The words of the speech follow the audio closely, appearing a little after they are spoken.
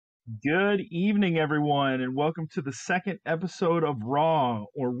Good evening, everyone, and welcome to the second episode of Raw,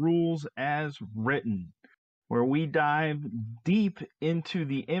 or Rules as Written, where we dive deep into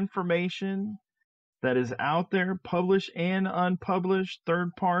the information that is out there, published and unpublished, third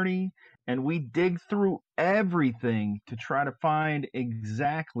party, and we dig through everything to try to find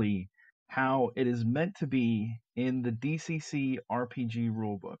exactly how it is meant to be in the DCC RPG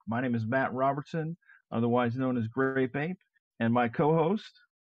rulebook. My name is Matt Robertson, otherwise known as Grape Ape, and my co-host.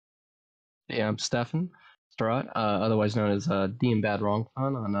 Yeah, I'm Stefan, otherwise known as D and Bad Wrong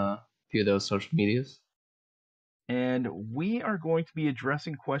Fun on a few of those social medias. And we are going to be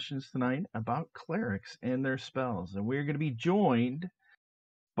addressing questions tonight about clerics and their spells. And we're going to be joined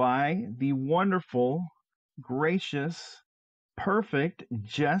by the wonderful, gracious, perfect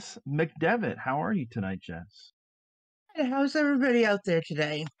Jess McDevitt. How are you tonight, Jess? Hey, how's everybody out there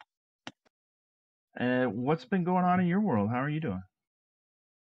today? And what's been going on in your world? How are you doing?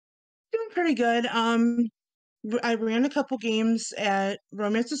 Doing pretty good. I ran a couple games at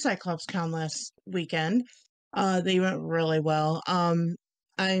Romance of Cyclops Con last weekend. They went really well.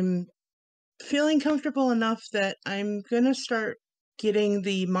 I'm feeling comfortable enough that I'm gonna start getting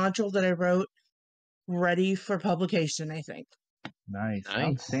the module that I wrote ready for publication, I think. Nice.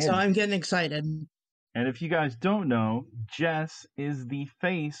 So I'm getting excited. And if you guys don't know, Jess is the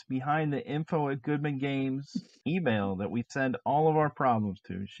face behind the info at Goodman Games email that we send all of our problems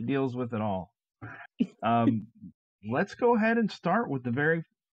to. She deals with it all. Let's go ahead and start with the very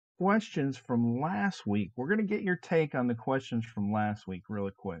questions from last week. We're going to get your take on the questions from last week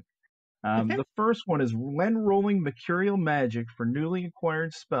really quick. Okay. The first one is, when rolling mercurial magic for newly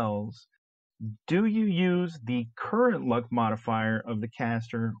acquired spells, do you use the current luck modifier of the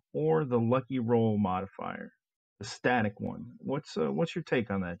caster or the lucky roll modifier, the static one? What's your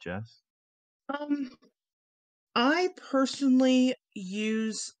take on that, Jess? I personally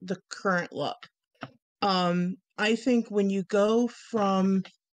use the current luck. I think when you go from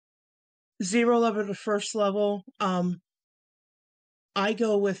 0 level to first level, I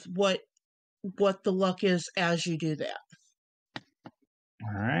go with what the luck is as you do that.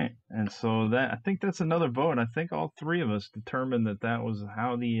 All right. And so I think that's another vote. I think all three of us determined that was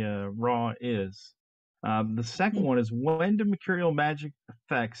how the raw is. The second one is, when do mercurial magic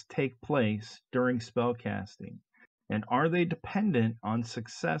effects take place during spell casting? And are they dependent on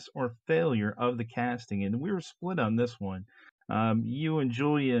success or failure of the casting? And we were split on this one. You and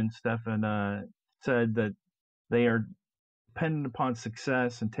Julia and Stefan said that they are dependent upon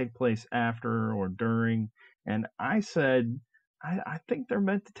success and take place after or during. And I said, I think they're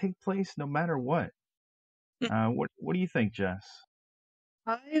meant to take place no matter what. What do you think, Jess?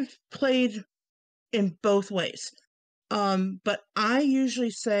 I've played in both ways. But I usually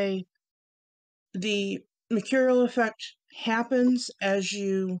say the mercurial effect happens as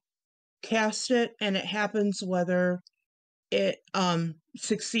you cast it, and it happens whether it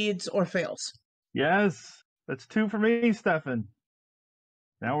succeeds or fails. Yes, that's 2 for me, Stefan.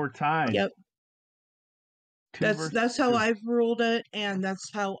 Now we're tied. Yep. That's how I've ruled it, and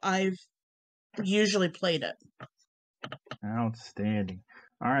that's how I've usually played it. Outstanding.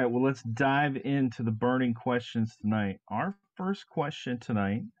 All right, well, let's dive into the burning questions tonight. Our first question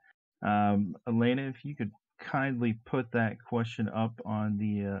tonight, Elena, if you could kindly put that question up on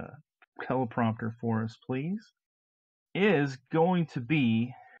the teleprompter for us, please, is going to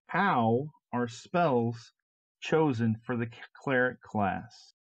be, how are spells chosen for the cleric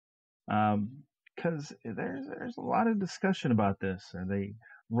class? Because there's a lot of discussion about this. Are they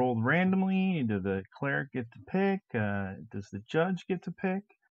rolled randomly? Does the cleric get to pick? Does the judge get to pick?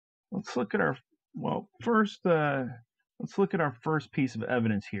 Let's look at our first piece of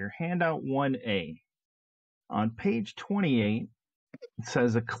evidence here. Handout 1A. On page 28, it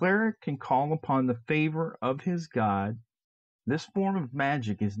says, a cleric can call upon the favor of his god. This form of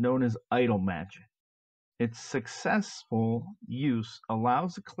magic is known as idle magic. Its successful use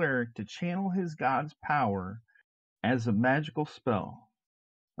allows the cleric to channel his god's power as a magical spell.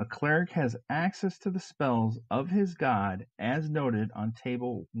 A cleric has access to the spells of his god as noted on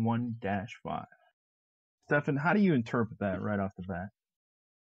table 1-5. Stefan, how do you interpret that right off the bat?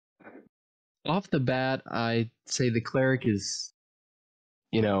 Off the bat, I say the cleric is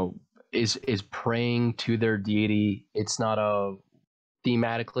praying to their deity. It's not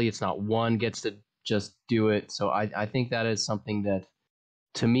thematically, it's not one gets to just do it. So I think that is something that,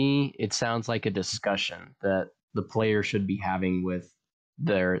 to me, it sounds like a discussion that the player should be having with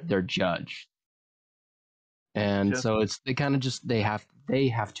their judge. And so they kind of just they have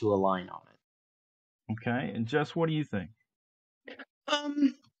to align on it. Okay, and Jess, what do you think?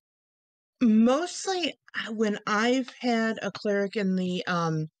 Mostly when I've had a cleric in the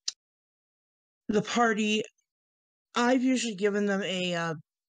the party, I've usually given them a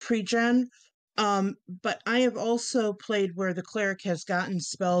pre-gen, but I have also played where the cleric has gotten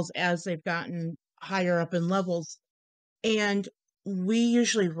spells as they've gotten higher up in levels, and we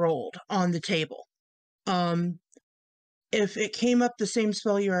usually rolled on the table. If it came up the same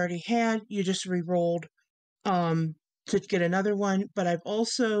spell you already had, you just re-rolled to get another one. But I've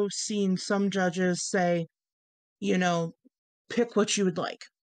also seen some judges say, pick what you would like.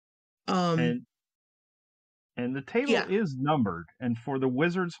 And the table is numbered, and for the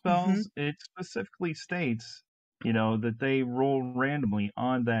wizard spells, it specifically states, that they roll randomly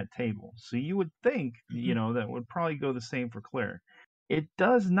on that table. So you would think, that would probably go the same for cleric. It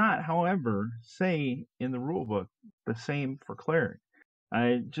does not, however, say in the rulebook the same for cleric.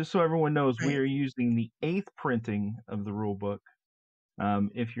 Just so everyone knows, we are using the 8th printing of the rulebook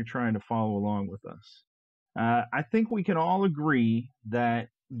if you're trying to follow along with us. I think we can all agree that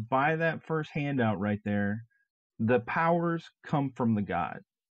by that first handout right there, the powers come from the god.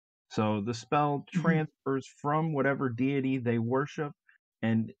 So the spell transfers from whatever deity they worship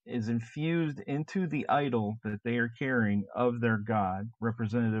and is infused into the idol that they are carrying of their god,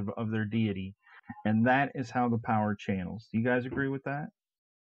 representative of their deity. And that is how the power channels. Do you guys agree with that?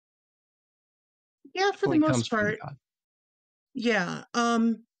 Yeah, for the most part. Yeah.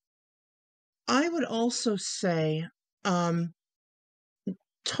 I would also say, talk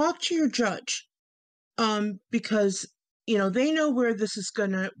to your judge. Because, they know where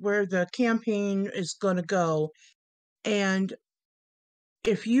where the campaign is gonna go. And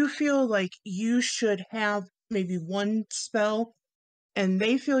if you feel like you should have maybe one spell and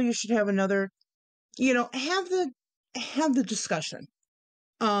they feel you should have another, have the discussion.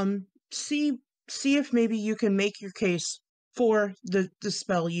 See if maybe you can make your case for the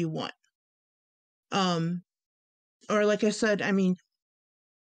spell you want. Or like I said,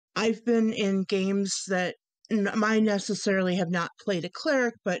 I've been in games that mine necessarily have not played a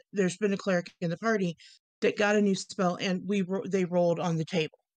cleric, but there's been a cleric in the party that got a new spell, and they rolled on the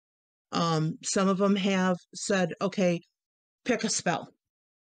table. Some of them have said, "Okay, pick a spell."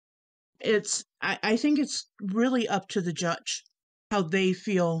 I think it's really up to the judge how they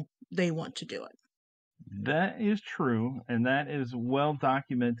feel they want to do it. That is true, and that is well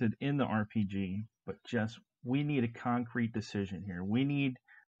documented in the RPG. But Jess, we need a concrete decision here. We need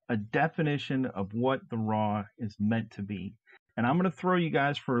a definition of what the raw is meant to be. And I'm going to throw you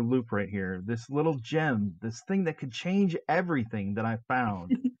guys for a loop right here. This little gem, this thing that could change everything that I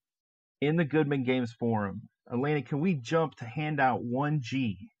found in the Goodman Games forum. Elena, can we jump to handout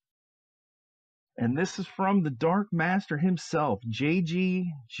 1G? And this is from the Dark Master himself,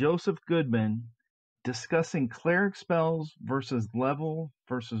 J.G. Joseph Goodman, discussing cleric spells versus level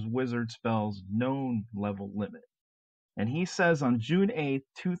versus wizard spells known level limit. And he says on June 8th,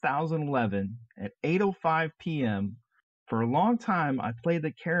 2011, at 8:05 p.m., for a long time, I played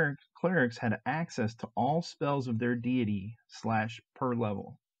that clerics had access to all spells of their deity / per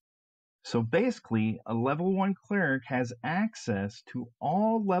level. So basically, a level 1 cleric has access to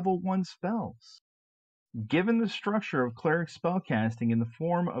all level 1 spells. Given the structure of cleric spellcasting in the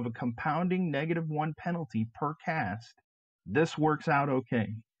form of a compounding -1 penalty per cast, this works out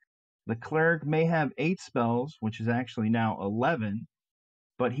okay. The cleric may have 8 spells, which is actually now 11,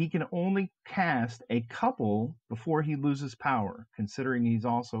 but he can only cast a couple before he loses power, considering he's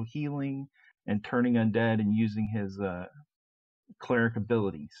also healing and turning undead and using his cleric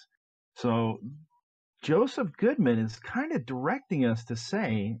abilities. So Joseph Goodman is kind of directing us to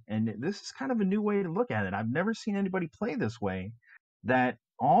say, and this is kind of a new way to look at it, I've never seen anybody play this way, that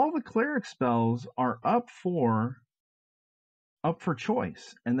all the cleric spells are up for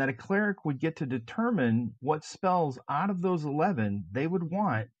choice, and that a cleric would get to determine what spells out of those 11 they would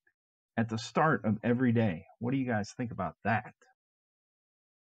want at the start of every day. What do you guys think about that?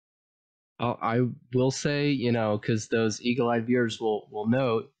 I will say, because those eagle-eyed viewers will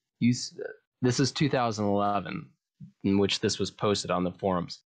note, this is 2011, in which this was posted on the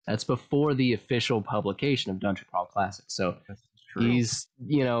forums. That's before the official publication of Dungeon Crawl Classic. So he's,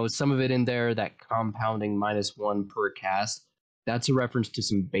 some of it in there, that compounding -1 per cast, that's a reference to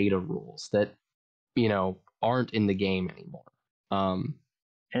some beta rules that, aren't in the game anymore.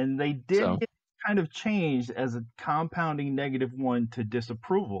 And they did get kind of changed as a compounding -1 to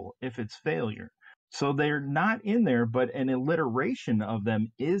disapproval if it's failure. So they're not in there, but an alliteration of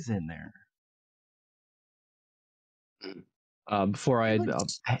them is in there. Before I go,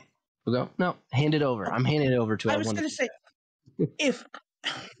 no, hand it over. I'm handing it over to. I was going to say, if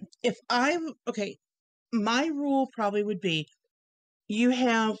my rule probably would be, you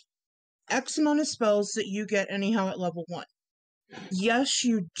have X amount of spells that you get anyhow at level 1. Yes,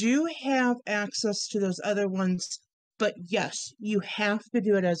 you do have access to those other ones, but yes, you have to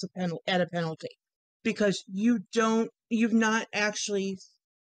do it as at a penalty because you've not actually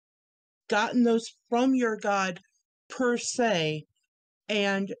gotten those from your god per se,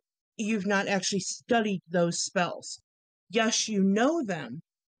 and you've not actually studied those spells. Yes, you know them.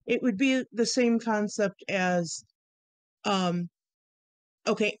 It would be the same concept as,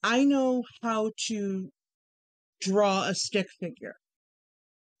 okay, I know how to draw a stick figure,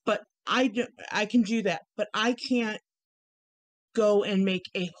 but I can do that, but I can't go and make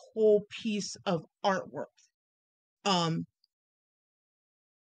a whole piece of artwork. Um,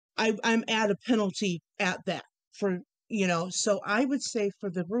 I'm at a penalty at that for, so I would say for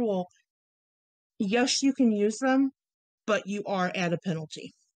the rule, yes, you can use them, but you are at a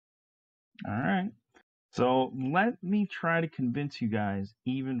penalty. All right. So let me try to convince you guys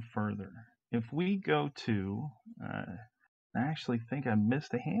even further. If we go to, I actually think I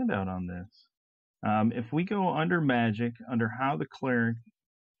missed a handout on this. If we go under magic, under how the cleric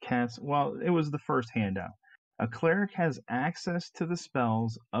casts, well, it was the first handout. A cleric has access to the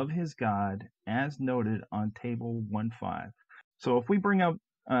spells of his god as noted on table 1.5. So if we bring up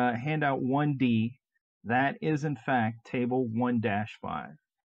handout 1D, that is in fact table 1-5.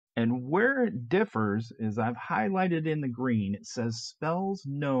 And where it differs is I've highlighted in the green, it says spells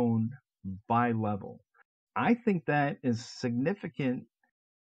known by level. I think that is significant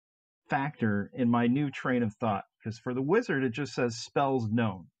factor in my new train of thought, because for the wizard, it just says spells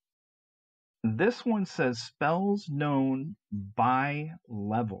known. This one says spells known by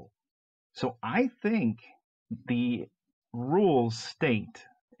level. So I think the rules state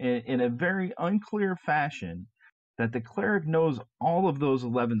in a very unclear fashion that the cleric knows all of those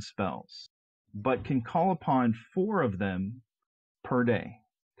 11 spells, but can call upon 4 of them per day,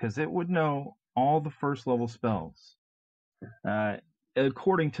 because it would know all the first level spells,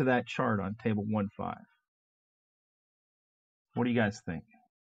 according to that chart on table 1.5. What do you guys think?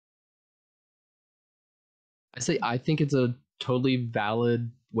 I think it's a totally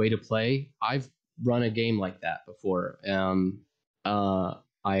valid way to play. I've run a game like that before.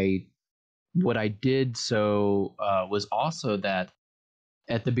 What I did was also that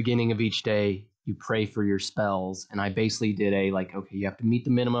at the beginning of each day you pray for your spells, and I basically did okay, you have to meet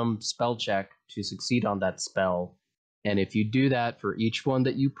the minimum spell check to succeed on that spell, and if you do that for each one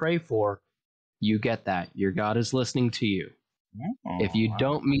that you pray for, you get that. Your god is listening to you. If you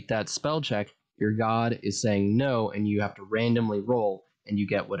don't meet that spell check, your god is saying no, and you have to randomly roll, and you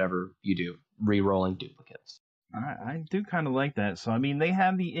get whatever you do, re-rolling duplicates. I do kind of like that. So, I mean, they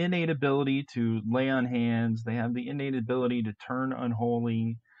have the innate ability to lay on hands. They have the innate ability to turn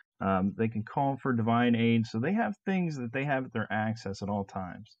unholy. They can call for divine aid. So they have things that they have at their access at all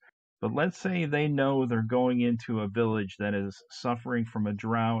times. But let's say they know they're going into a village that is suffering from a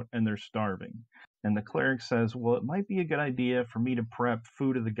drought and they're starving. And the cleric says, well, it might be a good idea for me to prep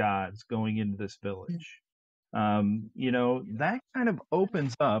food of the gods going into this village. That kind of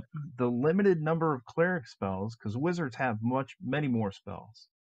opens up the limited number of cleric spells, because wizards have many more spells.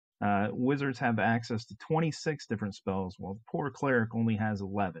 Wizards have access to 26 different spells, while the poor cleric only has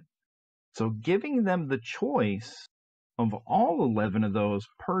 11. So giving them the choice of all 11 of those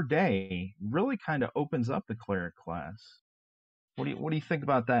per day really kind of opens up the cleric class. What do you think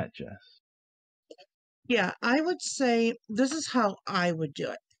about that, Jess? Yeah, I would say this is how I would do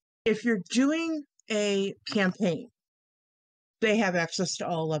it. If you're doing a campaign, they have access to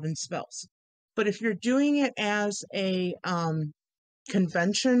all 11 spells. But if you're doing it as a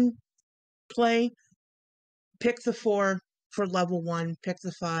convention play, pick the 4 for level 1, pick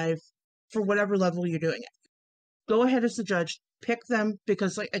the 5 for whatever level you're doing it. Go ahead as the judge, pick them,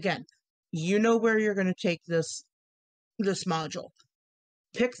 because again, you know where you're going to take this module.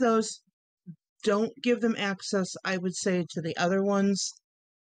 Pick those. Don't give them access, I would say, to the other ones.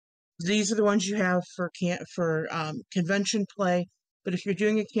 These are the ones you have for convention play. But if you're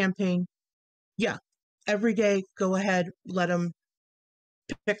doing a campaign, yeah, every day, go ahead, let them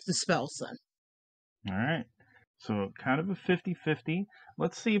pick the spells then. All right. So kind of a 50-50.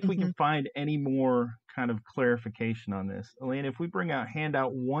 Let's see if we can find any more kind of clarification on this. Elaine, if we bring out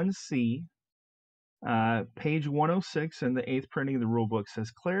handout 1C, page 106 in the 8th printing of the rulebook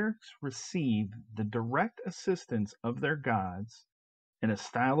says, clerics receive the direct assistance of their gods in a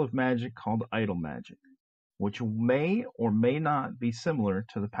style of magic called idle magic, which may or may not be similar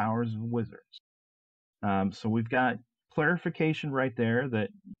to the powers of wizards. So we've got clarification right there that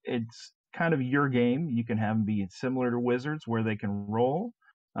it's kind of your game. You can have them be similar to wizards where they can roll,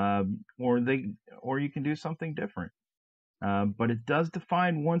 or you can do something different. But it does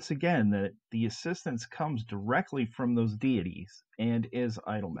define once again that the assistance comes directly from those deities and is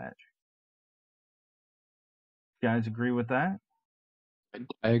idle magic. You guys agree with that?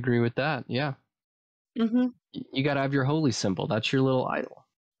 I agree with that. Yeah. Mm-hmm. You got to have your holy symbol. That's your little idol.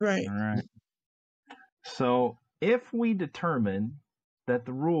 Right. All right. So if we determine that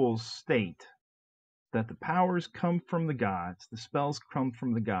the rules state that the powers come from the gods, the spells come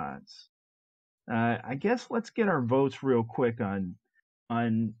from the gods, I guess let's get our votes real quick on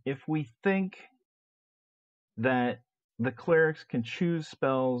if we think that the clerics can choose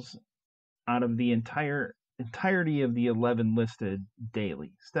spells out of the entirety of the 11 listed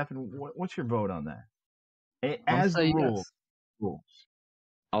daily. Stefan, what's your vote on that? As the rules.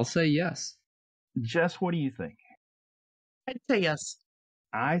 I'll say yes. Jess, what do you think? I'd say yes.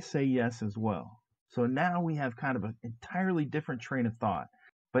 I say yes as well. So now we have kind of an entirely different train of thought.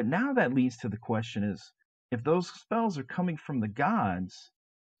 But now that leads to the question is, if those spells are coming from the gods,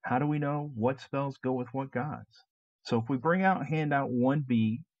 how do we know what spells go with what gods? So if we bring out handout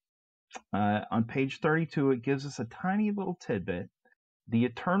 1B, on page 32, it gives us a tiny little tidbit. The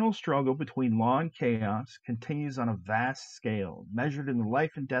eternal struggle between law and chaos continues on a vast scale, measured in the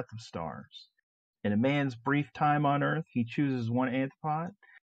life and death of stars. In a man's brief time on Earth, he chooses one antipod,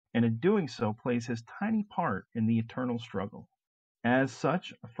 and in doing so plays his tiny part in the eternal struggle. As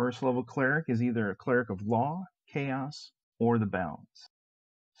such, a first-level cleric is either a cleric of law, chaos, or the balance.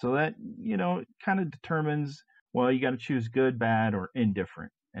 So that, it kind of determines, well, you got to choose good, bad, or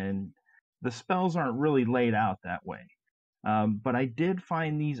indifferent. And the spells aren't really laid out that way. But I did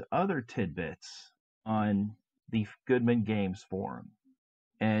find these other tidbits on the Goodman Games forum.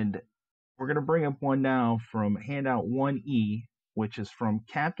 And we're going to bring up one now from handout 1E, which is from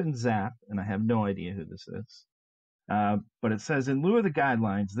Captain Zap, and I have no idea who this is. But it says, in lieu of the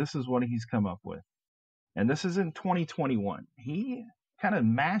guidelines, this is what he's come up with. And this is in 2021. He kind of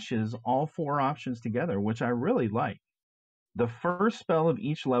mashes all four options together, which I really like. The first spell of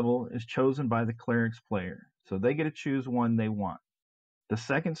each level is chosen by the cleric's player, so they get to choose one they want. The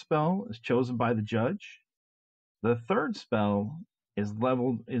second spell is chosen by the judge. The third spell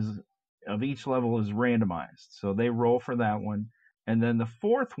of each level is randomized, so they roll for that one. And then the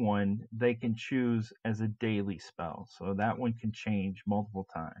fourth one they can choose as a daily spell, so that one can change multiple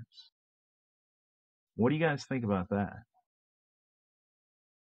times. What do you guys think about that?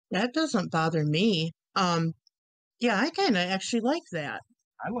 That doesn't bother me. Yeah, I kind of actually like that.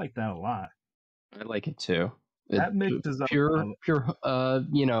 I like that a lot. I like it too. That mixes up pure,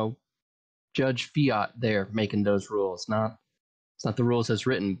 Judge Fiat there making those rules. It's not the rules as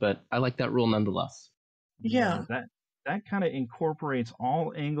written, but I like that rule nonetheless. Yeah. That kind of incorporates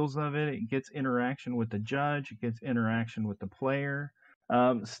all angles of it. It gets interaction with the judge. It gets interaction with the player.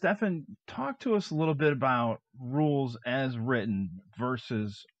 Stefan, talk to us a little bit about rules as written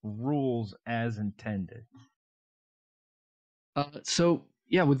versus rules as intended. So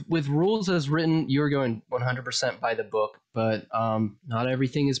yeah, with rules as written, you're going 100% by the book, but not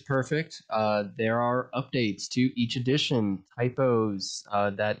everything is perfect. There are updates to each edition, typos,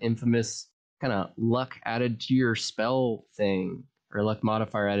 that infamous kind of luck added to your spell thing, or luck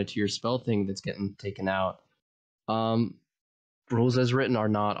modifier added to your spell thing that's getting taken out. Rules as written are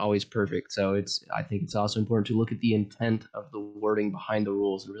not always perfect, so I think it's also important to look at the intent of the wording behind the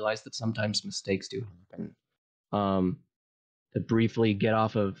rules and realize that sometimes mistakes do happen. To briefly get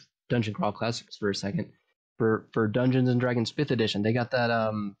off of Dungeon Crawl Classics for a second, for Dungeons and Dragons 5th edition, they got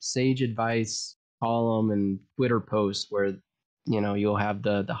that sage advice column and Twitter post where you'll have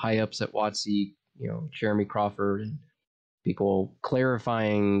the high ups at WotC, Jeremy Crawford, and people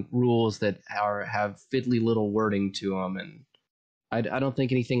clarifying rules that have fiddly little wording to them, and I don't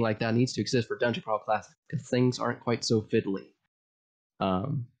think anything like that needs to exist for Dungeon Crawl Classic because things aren't quite so fiddly.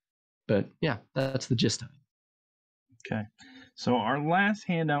 But yeah, that's the gist of it. Okay. So our last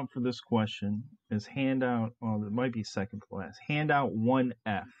handout for this question is handout, well, it might be second to last, handout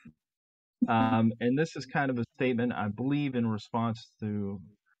 1F. And this is kind of a statement, I believe, in response to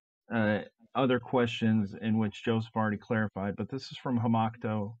other questions in which Joseph already clarified, but this is from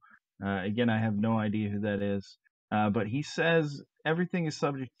Hamakto. Again, I have no idea who that is. But he says everything is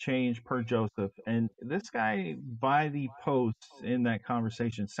subject to change per Joseph. And this guy, by the posts in that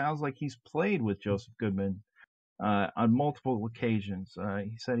conversation, sounds like he's played with Joseph Goodman on multiple occasions.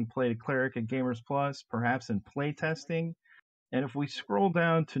 He said he played a cleric at Gamers Plus, perhaps in playtesting. And if we scroll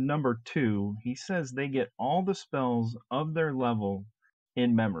down to number 2, he says they get all the spells of their level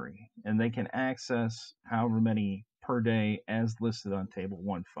in memory, and they can access however many per day as listed on table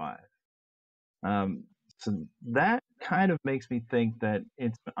 1.5. So that kind of makes me think that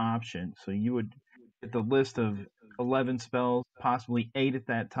it's an option. So you would get the list of 11 spells, possibly 8 at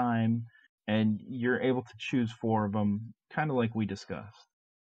that time, and you're able to choose 4 of them, kind of like we discussed.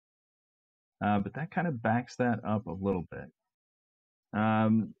 But that kind of backs that up a little bit.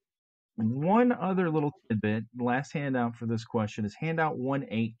 One other little tidbit, last handout for this question is handout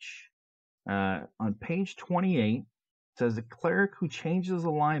 1H. On page 28, it says a cleric who changes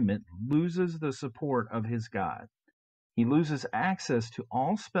alignment loses the support of his god. He loses access to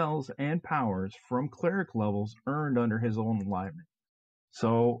all spells and powers from cleric levels earned under his own alignment.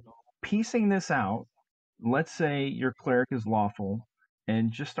 So, piecing this out, let's say your cleric is lawful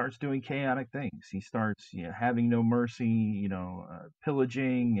and just starts doing chaotic things. He starts, having no mercy,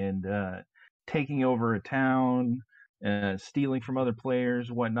 pillaging and taking over a town, stealing from other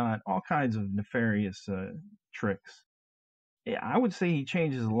players, whatnot, all kinds of nefarious tricks. Yeah, I would say he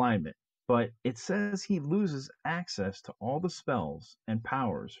changes alignment, but it says he loses access to all the spells and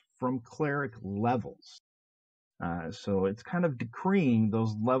powers from cleric levels. So it's kind of decreeing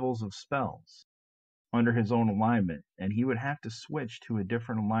those levels of spells under his own alignment, and he would have to switch to a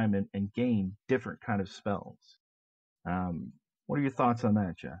different alignment and gain different kind of spells. What are your thoughts on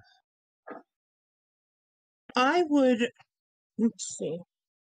that, Jess? Let's see.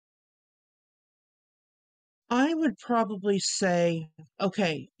 I would probably say,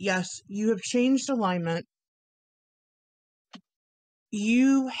 okay, yes, you have changed alignment.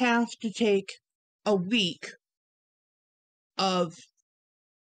 You have to take a week of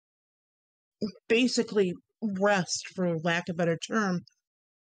basically rest, for lack of a better term,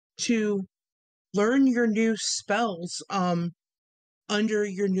 to learn your new spells under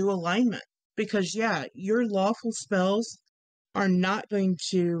your new alignment. Because, your lawful spells are not going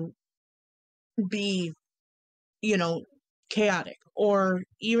to be, chaotic. Or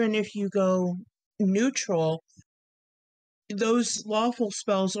even if you go neutral, those lawful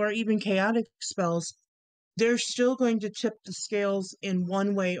spells or even chaotic spells, they're still going to tip the scales in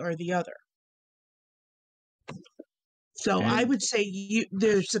one way or the other. So I would say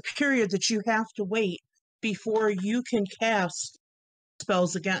there's a period that you have to wait before you can cast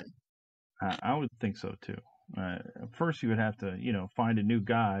spells again. I would think so too. First, you would have to, find a new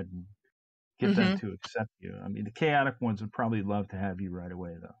god and get them to accept you. I mean, the chaotic ones would probably love to have you right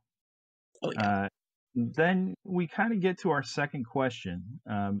away, though. Oh, yeah. Then we kind of get to our second question.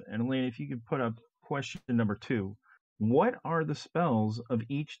 And Elaine, if you could put up question number 2. What are the spells of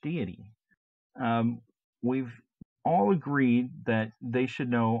each deity? We've all agreed that they should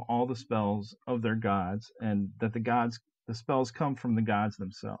know all the spells of their gods and that the spells come from the gods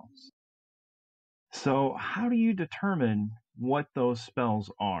themselves. So how do you determine what those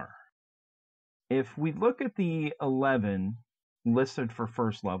spells are? If we look at the 11 listed for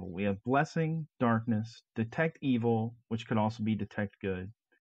first level, we have Blessing, Darkness, Detect Evil, which could also be Detect Good,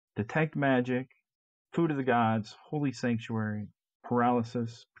 Detect Magic, Food of the Gods, Holy Sanctuary,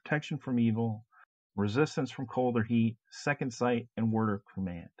 Paralysis, Protection from Evil, Resistance from Cold or Heat, Second Sight, and Word of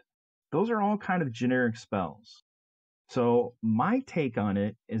Command. Those are all kind of generic spells. So my take on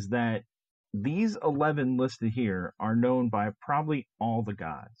it is that these 11 listed here are known by probably all the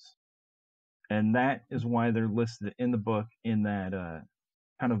gods. And that is why they're listed in the book in that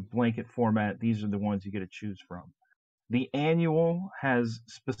kind of blanket format. These are the ones you get to choose from. The annual has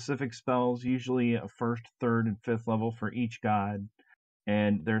specific spells, usually a 1st, 3rd, and 5th level for each god.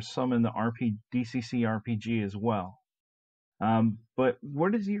 And there's some in the DCC RPG as well. But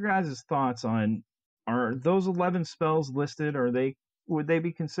what is your guys' thoughts on, are those 11 spells listed, would they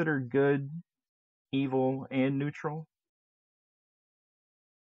be considered good, evil, and neutral?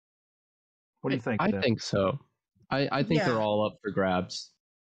 What do you think? I think so. I think they're all up for grabs.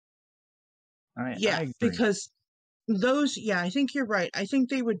 I agree. Because those, I think you're right. I think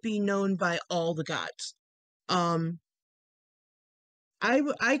they would be known by all the gods. I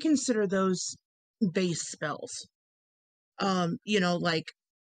consider those base spells. Like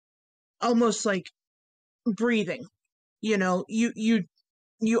almost like breathing. You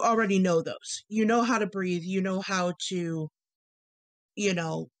already know those. You know how to breathe. You know how to,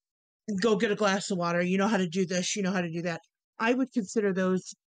 go get a glass of water. You know how to do this. You know how to do that. I would consider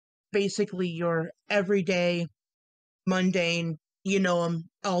those basically your everyday, mundane, them,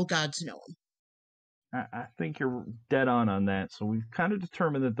 all gods know them. I think you're dead on that. So we've kind of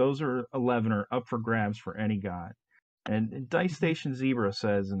determined that those 11 are up for grabs for any god. And Dice Station Zebra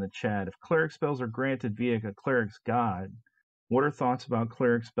says in the chat, if cleric spells are granted via a cleric's god, what are thoughts about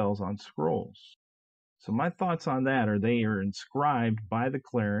cleric spells on scrolls? So my thoughts on that are they are inscribed by the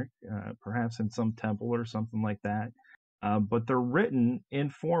cleric, perhaps in some temple or something like that, but they're written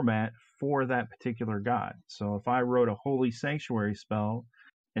in format for that particular god. So if I wrote a Holy Sanctuary spell,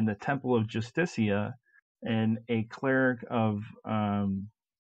 in the Temple of Justicia, and a cleric of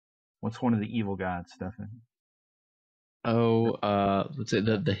what's one of the evil gods, Stefan? Let's say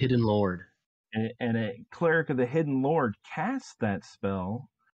the Hidden Lord. And a cleric of the Hidden Lord casts that spell.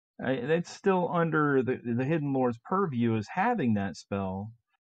 It's still under the Hidden Lord's purview as having that spell,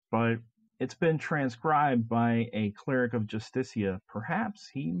 but it's been transcribed by a cleric of Justicia. Perhaps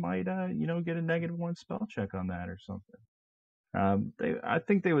he might, get a -1 spell check on that or something. I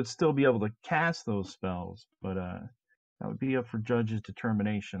think they would still be able to cast those spells, but that would be up for judges'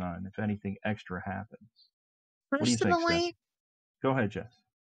 determination on if anything extra happens. What do you think, Steph? Go ahead, Jess.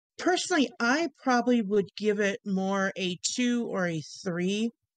 Personally, I probably would give it more a 2 or a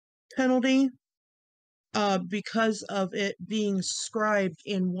 3 penalty because of it being scribed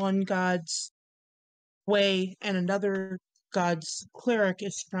in one god's way and another god's cleric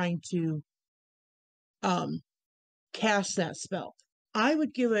is trying to cast that spell. I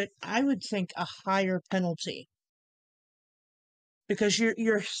would think, a higher penalty because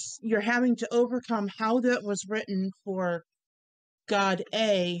you're having to overcome how that was written for God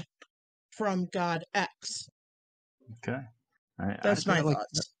A from God X. Okay. That's my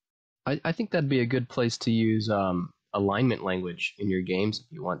thoughts. I think that'd be a good place to use alignment language in your games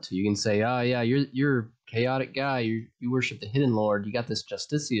if you want to. You can say, oh yeah, you're a chaotic guy, you worship the Hidden Lord, you got this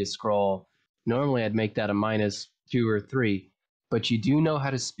Justicia scroll. Normally I'd make that a -2 or 3, but you do know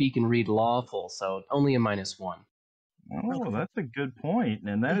how to speak and read lawful, so only a -1. Oh, that's a good point,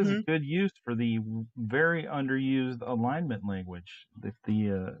 and that is a good use for the very underused alignment language. If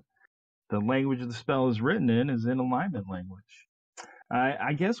the language of the spell is written in is in alignment language.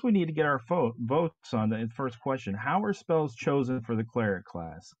 I guess we need to get our votes on the first question. How are spells chosen for the cleric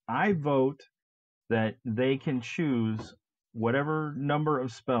class? I vote that they can choose whatever number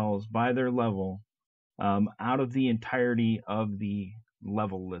of spells by their level out of the entirety of the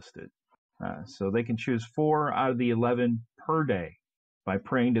level listed. So they can choose 4 out of the 11 per day by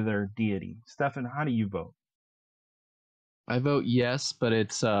praying to their deity. Stefan, how do you vote? I vote yes, but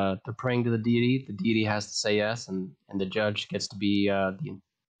it's they're praying to the deity. The deity has to say yes, and the judge gets to be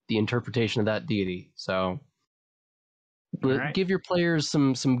the interpretation of that deity. So give your players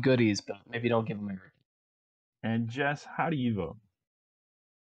some goodies, but maybe don't give them everything. And Jess, how do you vote?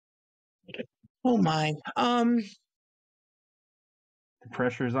 Oh my. The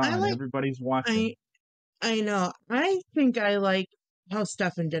pressure's on. Everybody's watching. I know. I think I like how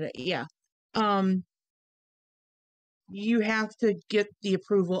Stefan did it. Yeah. You have to get the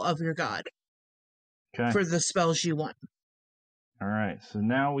approval of your god for the spells you want. All right. So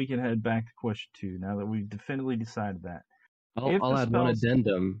now we can head back to question 2. Now that we've definitively decided that. I'll add one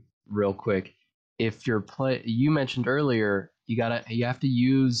addendum real quick. If you mentioned earlier, you have to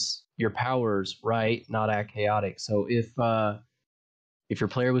use your powers right, not act chaotic. So if your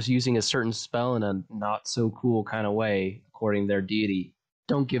player was using a certain spell in a not so cool kind of way, according to their deity,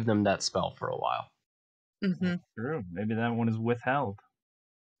 don't give them that spell for a while. True. Maybe that one is withheld.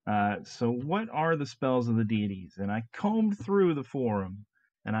 So what are the spells of the deities? And I combed through the forum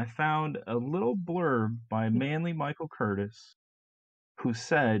and I found a little blurb by Manly Michael Curtis, who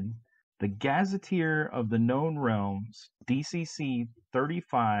said, the Gazetteer of the Known Realms, DCC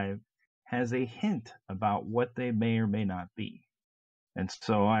 35, has a hint about what they may or may not be. And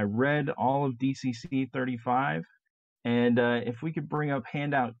so I read all of DCC 35, and if we could bring up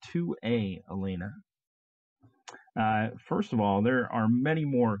handout 2A, Elena. First of all, there are many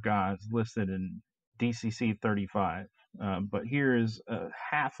more gods listed in DCC 35, but here is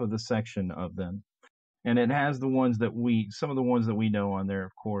half of the section of them. And it has some of the ones that we know on there,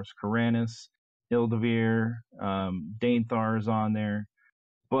 of course. Karanis, Ildavir, Dainthar is on there.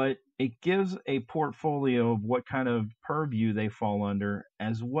 But it gives a portfolio of what kind of purview they fall under,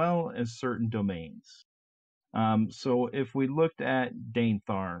 as well as certain domains. So if we looked at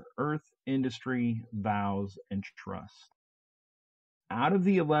Dainthar, Earth, Industry, Vows, and Trust. Out of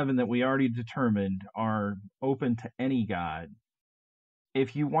the 11 that we already determined are open to any god,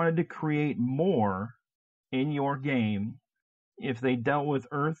 if you wanted to create more in your game, if they dealt with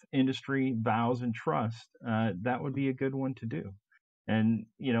Earth, Industry, Vows, and Trust, that would be a good one to do. And,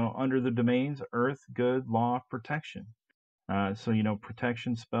 under the domains, Earth, Good, Law, Protection. So,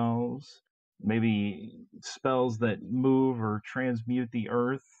 protection spells, maybe spells that move or transmute the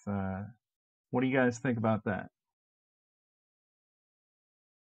Earth. What do you guys think about that?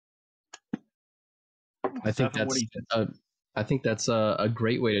 I think that's a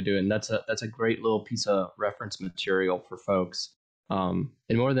great way to do it, and that's a great little piece of reference material for folks. And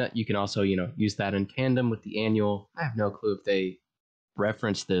more than that, you can also use that in tandem with the annual. I have no clue if they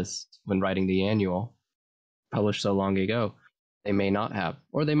referenced this when writing the annual, published so long ago. They may not have,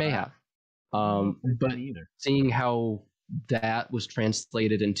 or they may have. But either. Seeing how that was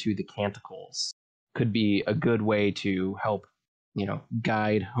translated into the canticles could be a good way to help,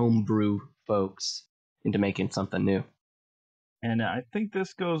 guide homebrew folks into making something new. And I think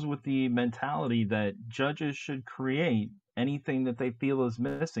this goes with the mentality that judges should create anything that they feel is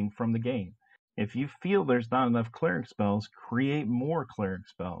missing from the game. If you feel there's not enough cleric spells, create more cleric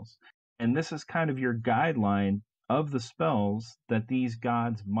spells. And this is kind of your guideline of the spells that these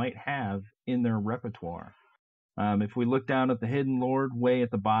gods might have in their repertoire. If we look down at the Hidden Lord way at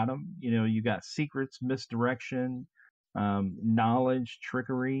the bottom, you got secrets, misdirection, knowledge,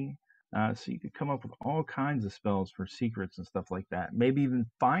 trickery. So you could come up with all kinds of spells for secrets and stuff like that. Maybe even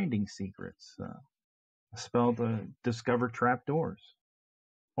finding secrets. A spell to discover trapdoors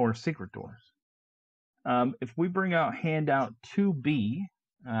or secret doors. If we bring out handout 2B,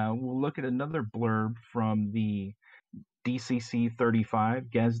 we'll look at another blurb from the DCC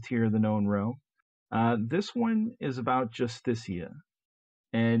 35, Gazetteer of the Known Realm. This one is about Justicia,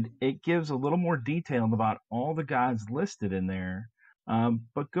 and it gives a little more detail about all the gods listed in there,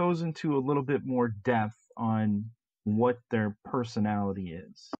 but goes into a little bit more depth on what their personality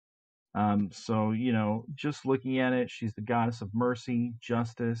is. So, just looking at it, she's the goddess of mercy,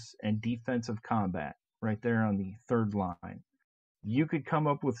 justice, and defensive combat, right there on the third line. You could come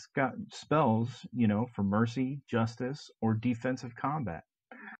up with spells, for mercy, justice, or defensive combat.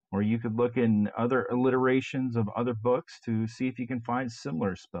 Or you could look in other alliterations of other books to see if you can find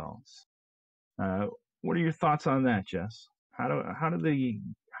similar spells. What are your thoughts on that, Jess? How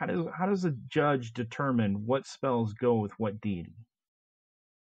does a judge determine what spells go with what deity?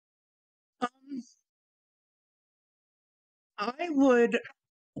 That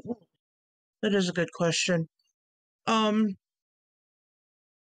is a good question.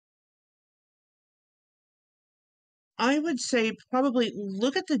 I would say probably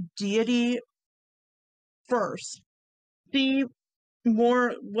look at the deity first, see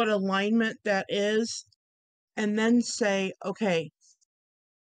more what alignment that is, and then say, okay,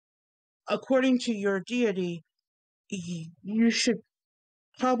 according to your deity, you should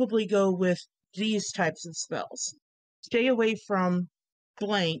probably go with these types of spells. Stay away from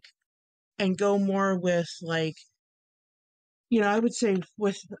blank and go more with I would say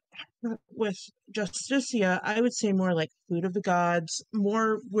with Justicia, I would say more like Food of the Gods,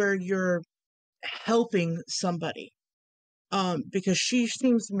 more where you're helping somebody. Because she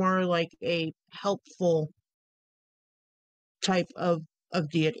seems more like a helpful type of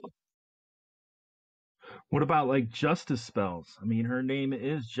deity. What about like justice spells? I mean, her name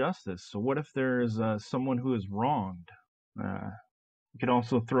is Justice. So what if there's someone who is wronged? You could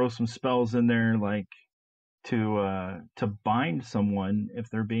also throw some spells in there, like to bind someone if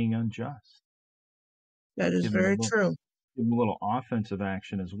they're being unjust. That is very true. Give them a little offensive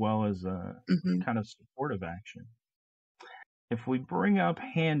action as well as kind of supportive action. If we bring up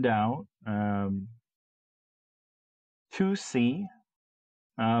handout 2C,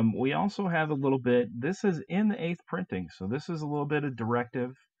 we also have a little bit, this is in the 8th printing, so this is a little bit of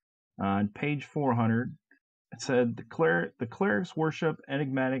directive on page 400. It said, the clerics worship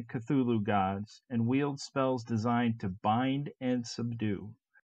enigmatic Cthulhu gods and wield spells designed to bind and subdue.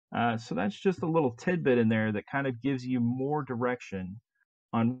 So that's just a little tidbit in there that kind of gives you more direction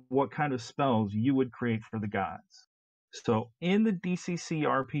on what kind of spells you would create for the gods. So in the DCC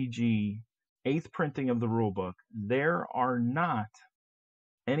RPG 8th printing of the rulebook, there are not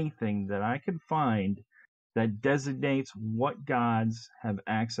anything that I could find that designates what gods have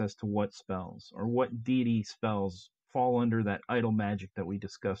access to what spells, or what deity spells fall under that idle magic that we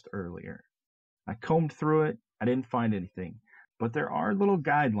discussed earlier. I combed through it, I didn't find anything, but there are little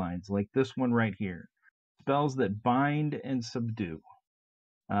guidelines like this one right here, spells that bind and subdue.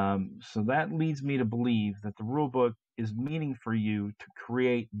 So that leads me to believe that the rulebook is meaning for you to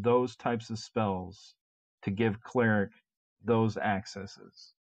create those types of spells to give Cleric those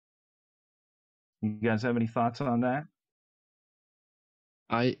accesses. You guys have any thoughts on that?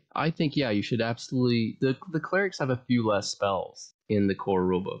 I think, yeah, you should absolutely. The clerics have a few less spells in the core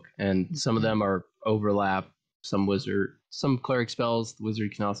rulebook, and some of them are overlap. Some cleric spells the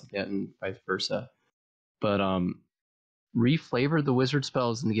wizard can also get, and vice versa. But reflavor the wizard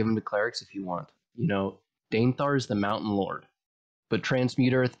spells and give them to clerics if you want. Dainthar is the Mountain Lord, but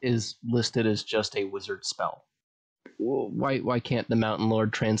Transmute Earth is listed as just a wizard spell. Well, why can't the Mountain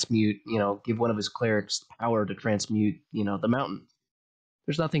Lord transmute, give one of his clerics the power to transmute, the mountain?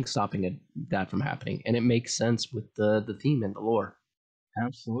 There's nothing stopping that from happening, and it makes sense with the theme and the lore.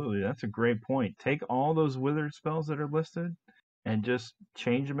 Absolutely, that's a great point. Take all those wizard spells that are listed and just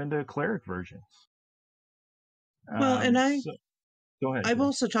change them into cleric versions. Well, and Go ahead, I've Joe.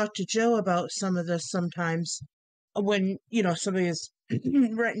 also talked to Joe about some of this sometimes when, somebody is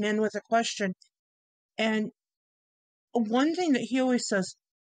written in with a question. And one thing that he always says,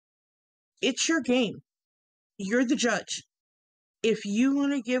 it's your game. You're the judge. If you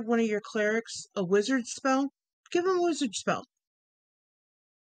want to give one of your clerics a wizard spell, give them a wizard spell.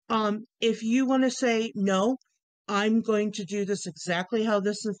 If you want to say, no, I'm going to do this exactly how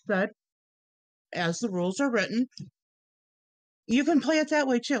this is said, as the rules are written, you can play it that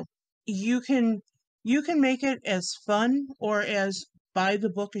way too. You can make it as fun or as by the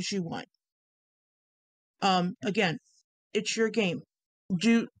book as you want. Again, it's your game.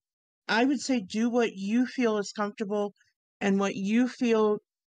 I would say do what you feel is comfortable and what you feel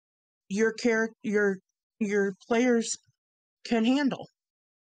your players can handle.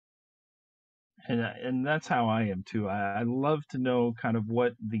 And that's how I am too. I love to know kind of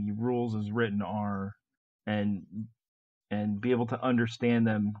what the rules as written are, and be able to understand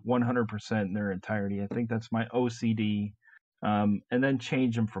them 100% in their entirety. I think that's my OCD, and then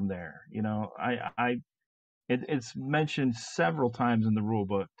change them from there. It's mentioned several times in the rule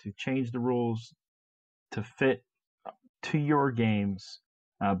book to change the rules to fit to your games,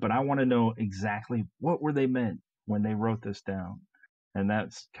 but I want to know exactly what were they meant when they wrote this down. And that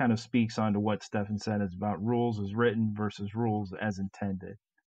kind of speaks on to what Stefan said is about rules as written versus rules as intended.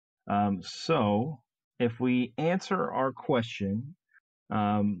 So if we answer our question,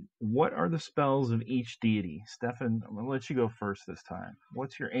 what are the spells of each deity? Stefan, I'm going to let you go first this time.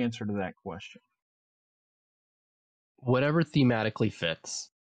 What's your answer to that question? Whatever thematically fits.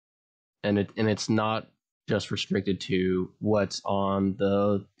 And it's not just restricted to what's on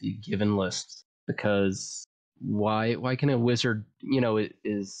the given list, because why can a wizard, it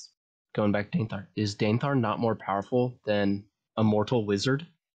is going back to Danethar. Is Danethar not more powerful than a mortal wizard?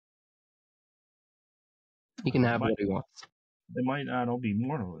 He can have what he wants. It might not all be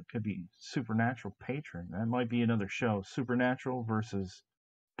mortal. It could be supernatural patron. That might be another show. Supernatural versus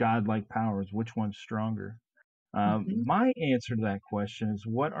godlike powers. Which one's stronger? My answer to that question is,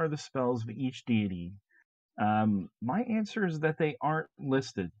 what are the spells of each deity? My answer is that they aren't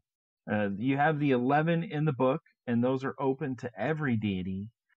listed. You have the 11 in the book, and those are open to every deity.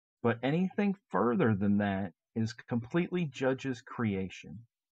 But anything further than that is completely judge's creation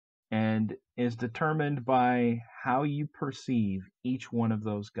and is determined by how you perceive each one of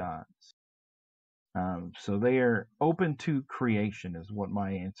those gods. So they are open to creation is what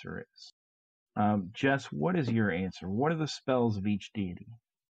my answer is. Jess, what is your answer? What are the spells of each deity?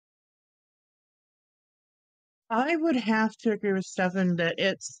 I would have to agree with Stefan that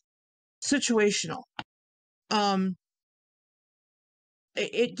it's situational.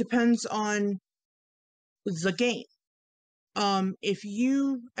 It depends on the game. If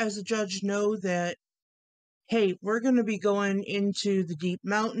you as a judge know that, hey, we're going to be going into the deep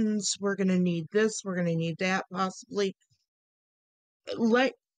mountains, we're going to need this, we're going to need that, possibly,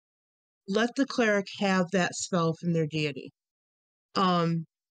 let the cleric have that spell from their deity.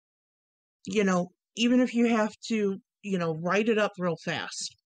 Even if you have to, write it up real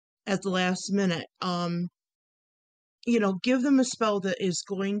fast at the last minute, give them a spell that is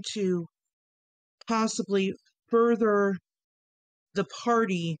going to possibly further the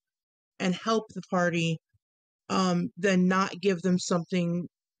party and help the party, then not give them something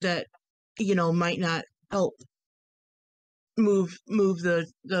that, might not help move the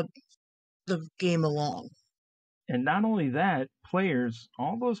game along. And not only that, players,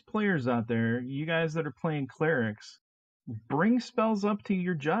 all those players out there, you guys that are playing clerics, bring spells up to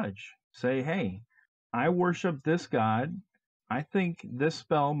your judge. Say, hey, I worship this god. I think this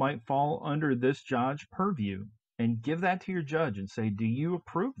spell might fall under this judge purview. And give that to your judge and say, do you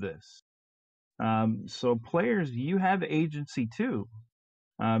approve this? So players, you have agency too.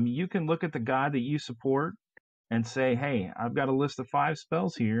 You can look at the god that you support and say, hey, I've got a list of 5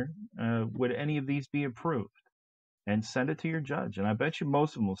 spells here. Would any of these be approved? And send it to your judge. And I bet you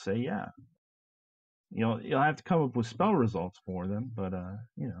most of them will say, yeah. You'll have to come up with spell results for them, but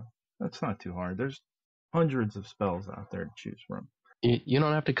that's not too hard. There's hundreds of spells out there to choose from. You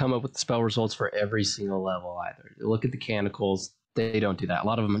don't have to come up with spell results for every single level either. Look at the Canticles. They don't do that. A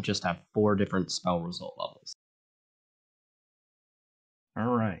lot of them just have 4 different spell result levels.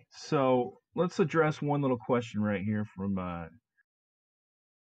 All right. So let's address one little question right here from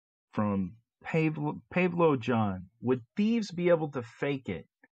Pavlo John. Would thieves be able to fake it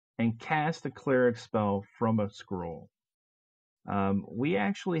and cast a cleric spell from a scroll? We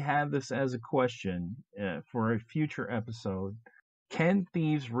actually have this as a question for a future episode. Can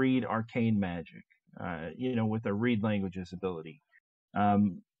thieves read arcane magic, with their read languages ability?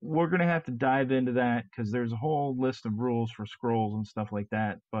 we're going to have to dive into that because there's a whole list of rules for scrolls and stuff like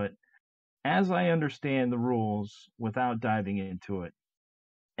that. But as I understand the rules without diving into it,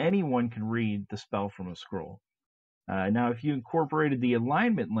 anyone can read the spell from a scroll. Now, if you incorporated the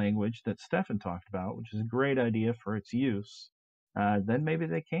alignment language that Stefan talked about, which is a great idea for its use, then maybe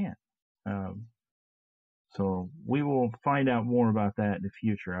they can. So we will find out more about that in a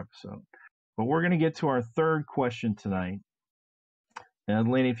future episode. But we're going to get to our third question tonight.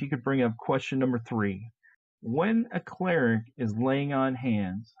 And Laney, if you could bring up question number 3. When a cleric is laying on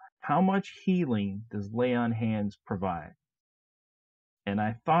hands, how much healing does lay on hands provide? And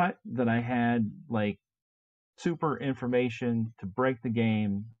I thought that I had like super information to break the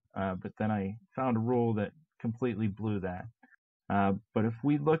game, but then I found a rule that completely blew that. But if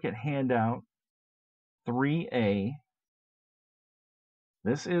we look at handout 3A,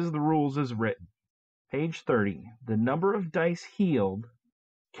 this is the rules as written. Page 30. The number of dice healed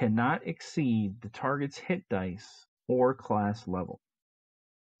cannot exceed the target's hit dice or class level.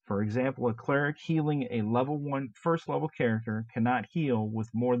 For example, a cleric healing a level 1 first level character cannot heal with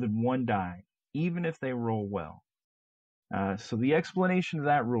more than 1 die, even if they roll well. So the explanation of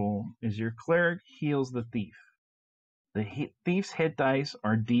that rule is your cleric heals the thief. The thief's hit dice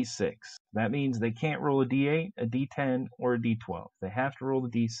are D6. That means they can't roll a D8, a D10, or a D12. They have to roll the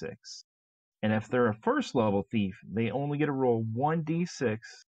D6. And if they're a first level thief, they only get to roll 1 D6,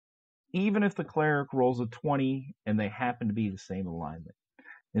 even if the cleric rolls a 20 and they happen to be the same alignment.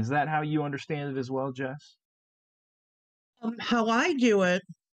 Is that how you understand it as well, Jess? How I do it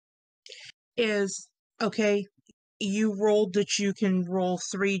is, okay, you rolled that you can roll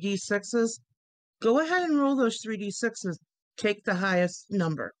 3d6s. Go ahead and roll those 3d6s. Take the highest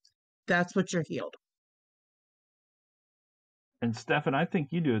number. That's what you're healed. And Stefan, I think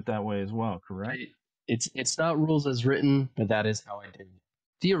you do it that way as well, correct? It's not rules as written, but that is how I do it.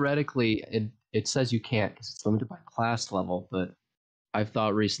 Theoretically, it says you can't because it's limited by class level, but I've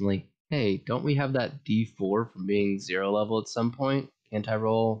thought recently, hey, don't we have that D4 from being 0 level at some point? Can't I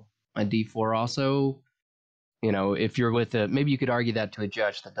roll a D4 also? You know, if you're with maybe you could argue that to a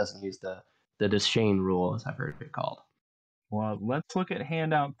judge that doesn't use the Deschain rule, as I've heard it called. Well, let's look at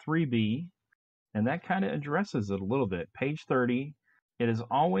handout 3B, and that kind of addresses it a little bit. Page 30, it is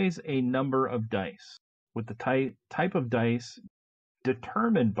always a number of dice, with the type of dice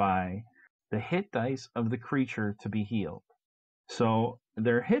determined by the hit dice of the creature to be healed. So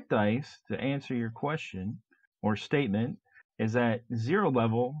their hit dice, to answer your question or statement, is at 0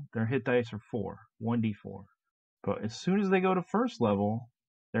 level, their hit dice are 4, 1d4. But as soon as they go to first level,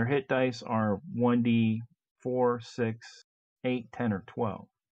 their hit dice are 1d4, 6, 8, 10, or 12.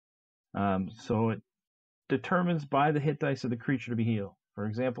 So it determines by the hit dice of the creature to be healed. For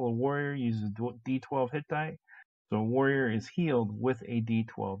example, a warrior uses d12 hit die, so a warrior is healed with a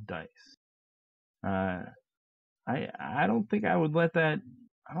d12 dice. I don't think I would let that.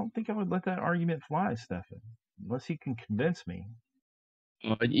 I don't think I would let that argument fly, Stefan, unless you can convince me.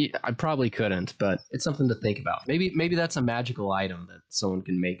 I probably couldn't, but it's something to think about. Maybe that's a magical item that someone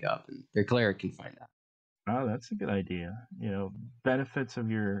can make up, and their cleric can find out. Oh, that's a good idea. You know, benefits of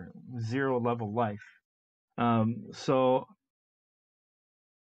your 0 level life. So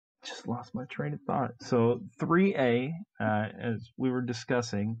just lost my train of thought. So 3A, as we were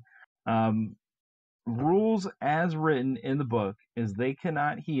discussing, rules as written in the book is they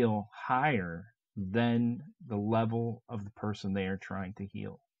cannot heal higher than the level of the person they are trying to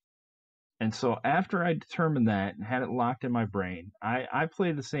heal. And so after I determined that and had it locked in my brain, I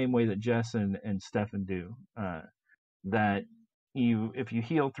play the same way that Jess and Stefan do. That if you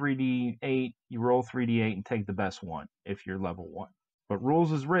heal 3d8, you roll 3d8 and take the best one if you're level 1. But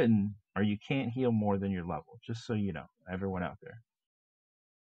rules as written are you can't heal more than your level, just so you know, everyone out there.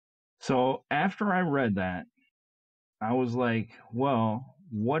 So after I read that, I was like, well,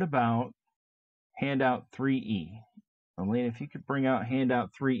 what about handout 3E? Elaine, if you could bring out handout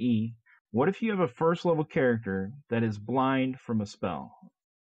 3E, what if you have a first level character that is blind from a spell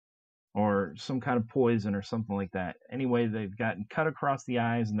or some kind of poison or something like that? Anyway, they've gotten cut across the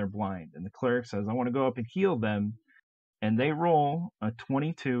eyes and they're blind. And the cleric says, I want to go up and heal them. And they roll a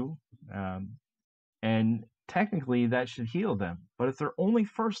 22. And technically that should heal them. But if they're only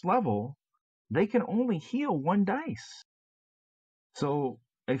first level, they can only heal 1 dice. So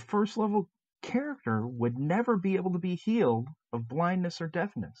a first level character would never be able to be healed of blindness or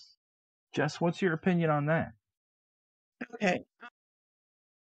deafness. Jess, what's your opinion on that? Okay.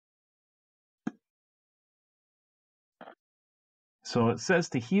 So it says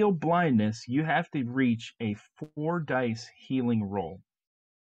to heal blindness, you have to reach a 4 dice healing roll.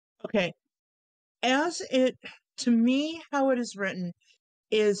 Okay. To me, how it is written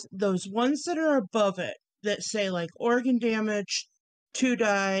is those ones that are above it that say like organ damage, 2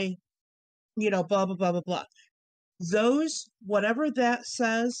 die, blah, blah, blah, blah, blah. Those, whatever that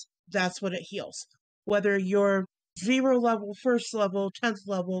says, that's what it heals. Whether you're 0 level, 1st level, 10th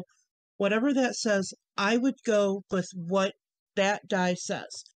level, whatever that says, I would go with what that die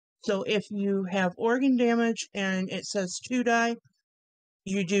says. So if you have organ damage and it says 2 die,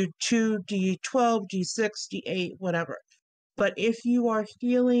 you do 2d12, d6, d8, whatever. But if you are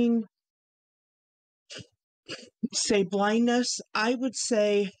healing, say, blindness, I would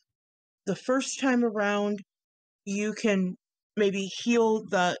say the first time around, you can maybe heal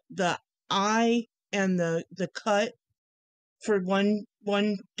the eye and the cut for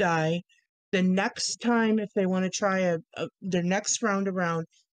one die. The next time, if they want to try their next round around,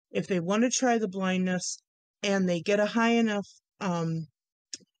 if they want to try the blindness and they get a high enough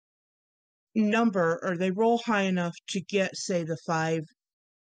number, or they roll high enough to get, say, the 5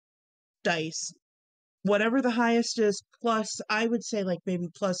 dice, whatever the highest is, plus, I would say like maybe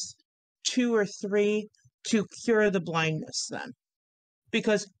plus 2 or 3 to cure the blindness then.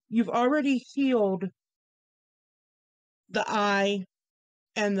 Because you've already healed the eye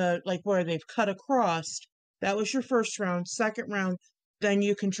and the, like, where they've cut across. That was your first round. Second round, then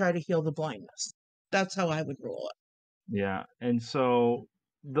you can try to heal the blindness. That's how I would roll it. Yeah, and so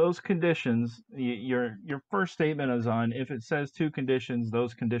those conditions, your first statement is on, if it says 2 conditions,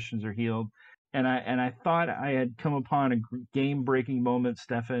 those conditions are healed. And I thought I had come upon a game-breaking moment,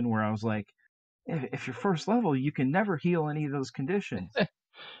 Stefan, where I was like, if you're 1st level, you can never heal any of those conditions.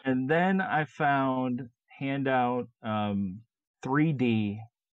 And then I found handout 3D.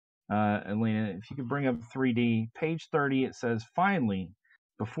 Elena, if you could bring up 3D, page 30, it says, finally,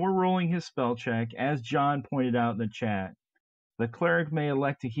 before rolling his spell check, as John pointed out in the chat, the cleric may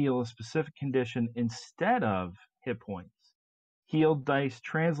elect to heal a specific condition instead of hit points. Healed dice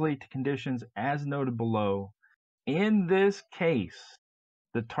translate to conditions as noted below. In this case,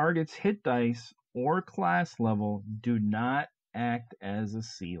 the target's hit dice or class level do not act as a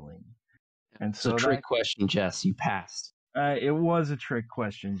ceiling. And so it's a trick question, Jess. You passed. It was a trick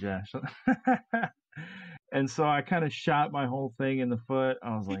question, Jess. And so I kind of shot my whole thing in the foot.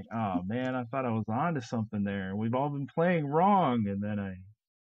 I was like, oh man, I thought I was onto something there. We've all been playing wrong. And then I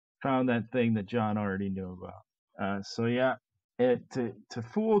found that thing that John already knew about. So yeah, to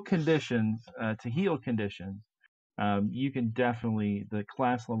fool conditions, to heal conditions, you can definitely, the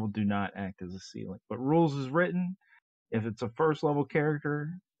class level do not act as a ceiling. But rules is written, if it's a 1st level character,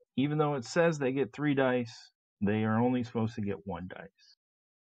 even though it says they get 3 dice, they are only supposed to get 1 dice.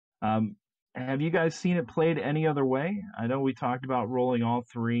 Have you guys seen it played any other way? I know we talked about rolling all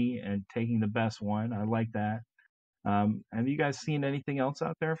 3 and taking the best one. I like that. Have you guys seen anything else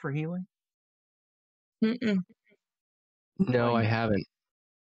out there for healing? Mm-mm. No, I haven't.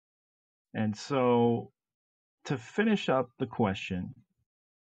 And so, to finish up the question,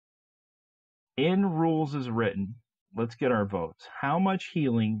 in rules is written, let's get our votes. How much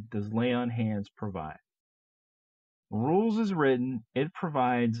healing does Lay on Hands provide? Rules is written, it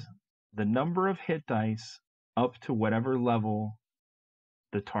provides the number of hit dice up to whatever level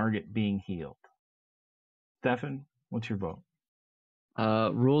the target being healed. Stefan, what's your vote?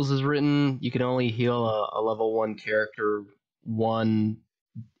 Rules is written, you can only heal a level 1 character 1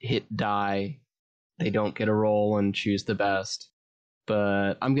 hit die. They don't get a roll and choose the best.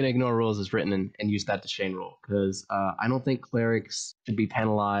 But I'm going to ignore rules as written and use that to chain roll, because I don't think clerics should be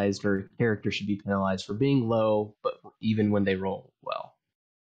penalized, or characters should be penalized for being low, but even when they roll well.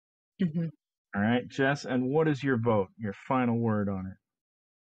 Mm-hmm. All right, Jess, and what is your vote? Your final word on it?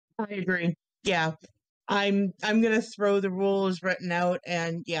 I agree. Yeah, I'm gonna throw the rules written out,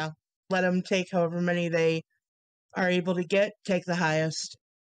 and yeah, let them take however many they are able to get. Take the highest,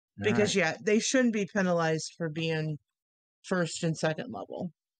 because yeah, they shouldn't be penalized for being 1st and 2nd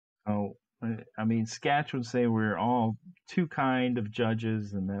level. Oh, I mean, Sketch would say we're all too kind of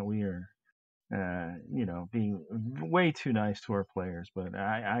judges, and that we are, being way too nice to our players. But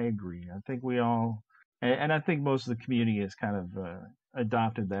I agree. I think we all, and I think most of the community has kind of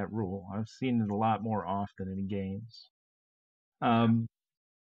adopted that rule. I've seen it a lot more often in games.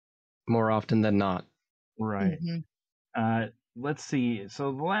 More often than not. Right. Mm-hmm. Let's see.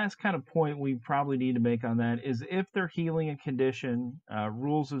 So the last kind of point we probably need to make on that is, if they're healing a condition,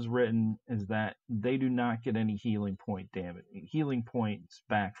 rules is written is that they do not get any healing points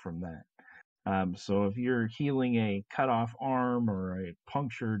back from that. So if you're healing a cut off arm or a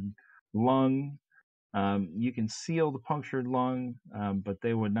punctured lung, you can seal the punctured lung, but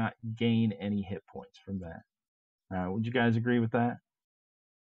they would not gain any hit points from that. Would you guys agree with that?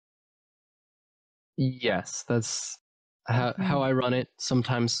 Yes, that's how I run it.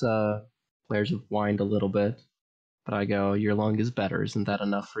 Sometimes players have whined a little bit, but I go, "Your lung is better. Isn't that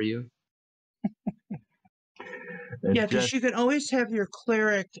enough for you?" Yeah, because you can always have your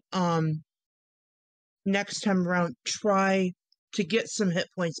cleric next time around try to get some hit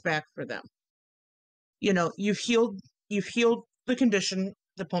points back for them. You know, you've healed the condition,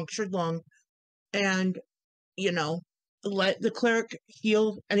 the punctured lung, and you know, let the cleric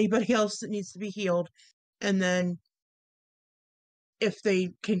heal anybody else that needs to be healed, and then if they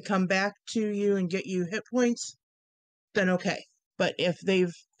can come back to you and get you hit points, then okay. But if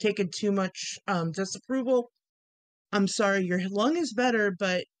they've taken too much disapproval, I'm sorry, your lung is better,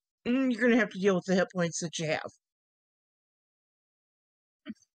 but you're going to have to deal with the hit points that you have.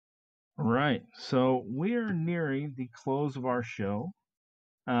 Right. So we are nearing the close of our show.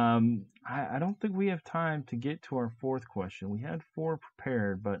 I don't think we have time to get to our fourth question. We had 4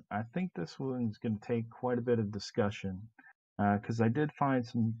 prepared, but I think this one's going to take quite a bit of discussion because I did find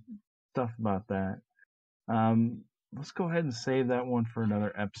some stuff about that. Let's go ahead and save that one for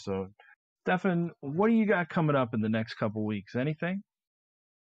another episode. Stefan, what do you got coming up in the next couple weeks? Anything?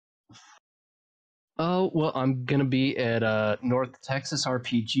 Oh, well, I'm going to be at North Texas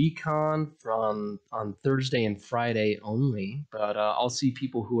RPG Con on Thursday and Friday only, but I'll see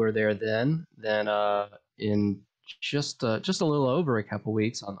people who are there then. Then in just a little over a couple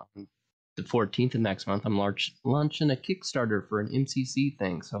weeks on the 14th of next month, I'm launching a Kickstarter for an MCC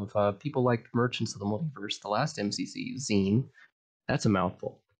thing. So if people liked Merchants of the Multiverse, the last MCC zine, that's a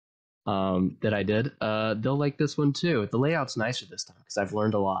mouthful, that I did, they'll like this one too. The layout's nicer this time because I've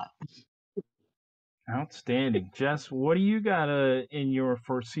learned a lot. Outstanding. Jess, what do you got in your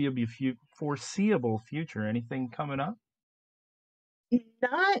foreseeable future? Anything coming up?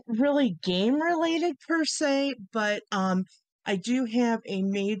 Not really game related per se, but I do have a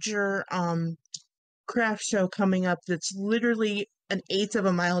major craft show coming up that's literally an eighth of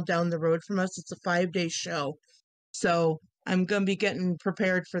a mile down the road from us. It's a 5-day show. So I'm going to be getting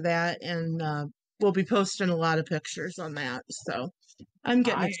prepared for that, and we'll be posting a lot of pictures on that. So I'm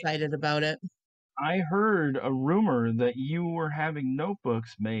getting excited about it. I heard a rumor that you were having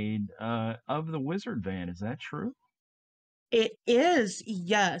notebooks made of the Wizard Van. Is that true? It is,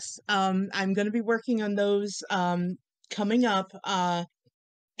 yes. I'm going to be working on those coming up,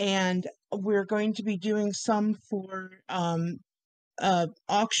 and we're going to be doing some for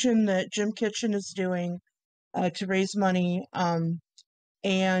auction that Jim Kitchen is doing to raise money.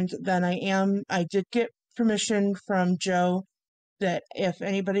 And then I did get permission from Joe that if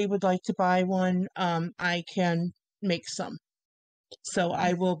anybody would like to buy one, I can make some. So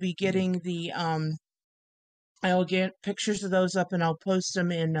I will be getting I'll get pictures of those up and I'll post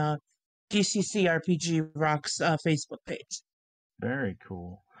them in DCC RPG Rock's Facebook page. Very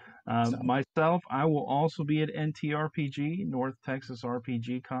cool. Myself, I will also be at NTRPG, North Texas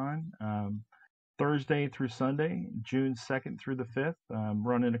RPG Con, Thursday through Sunday, June 2nd through the 5th. I'm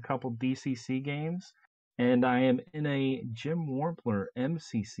running a couple DCC games, and I am in a Jim Warpler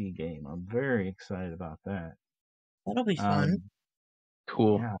MCC game. I'm very excited about that. That'll be fun.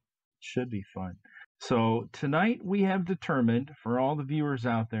 Cool. Yeah, should be fun. So tonight we have determined, for all the viewers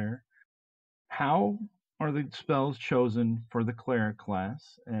out there, how are the spells chosen for the Cleric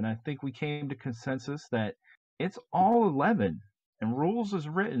class, and I think we came to consensus that it's all 11, and rules is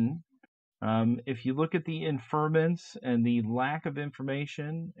written. If you look at the inferments and the lack of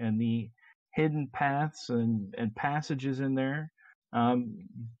information and the hidden paths and passages in there,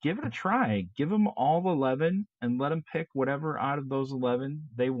 give it a try. Give them all 11 and let them pick whatever out of those 11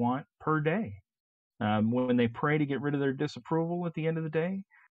 they want per day. When they pray to get rid of their disapproval at the end of the day,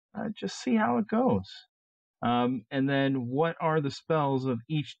 just see how it goes. And then what are the spells of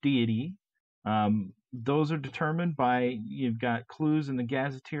each deity? Those are determined by, you've got clues in the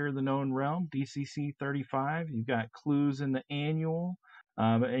Gazetteer of the Known Realm, DCC 35. You've got clues in the Annual,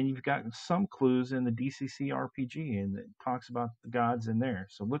 and you've got some clues in the DCC RPG, and it talks about the gods in there.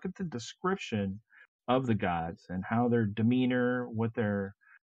 So look at the description of the gods and how their demeanor, what their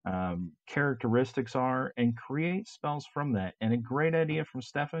characteristics are, and create spells from that. And a great idea from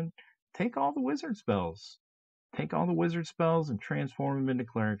Stefan, take all the wizard spells. Take all the wizard spells and transform them into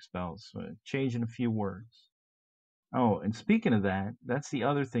cleric spells, changing a few words. Oh, and speaking of that, that's the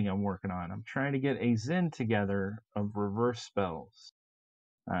other thing I'm working on. I'm trying to get a Zen together of reverse spells.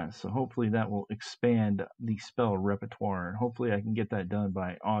 So hopefully that will expand the spell repertoire, and hopefully I can get that done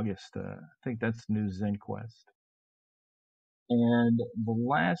by August. I think that's the new Zen quest. And the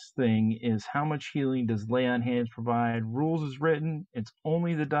last thing is, how much healing does Lay on Hands provide? Rules is written. It's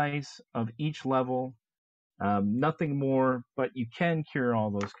only the dice of each level. Nothing more, but you can cure all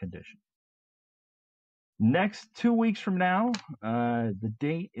those conditions. Next 2 weeks from now, the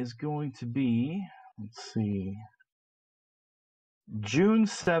date is going to be, let's see, June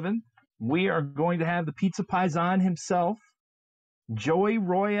 7th. We are going to have the Pizza Paisan himself. Joey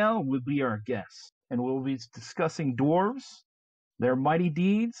Royale will be our guest, and we'll be discussing dwarves, their mighty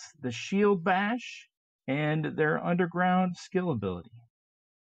deeds, the shield bash, and their underground skill ability.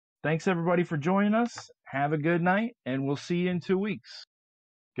 Thanks everybody for joining us. Have a good night, and we'll see you in 2 weeks.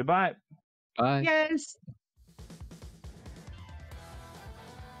 Goodbye. Bye. Yes.